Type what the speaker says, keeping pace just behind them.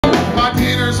My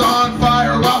dinner's on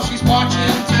fire while she's watching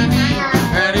TV.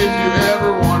 And if you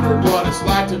ever wondered what it's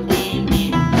like to be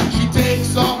me, she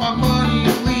takes all my money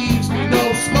and leaves me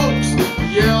no smokes.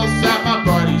 Yells at my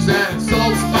buddies and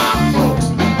insults my folks.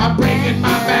 I'm breaking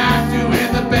my back,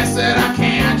 doing the best that I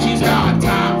can. She's got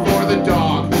time for the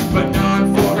dog, but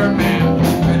none for her man.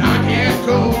 And I can't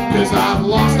cope, cause I've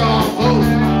lost all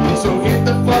hope. So hit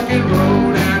the fucking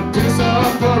road and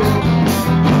disapprove.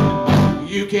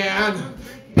 You can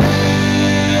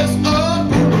mess up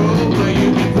the road, but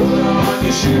you can put on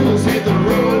your shoes, hit the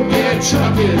road, get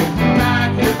chucking.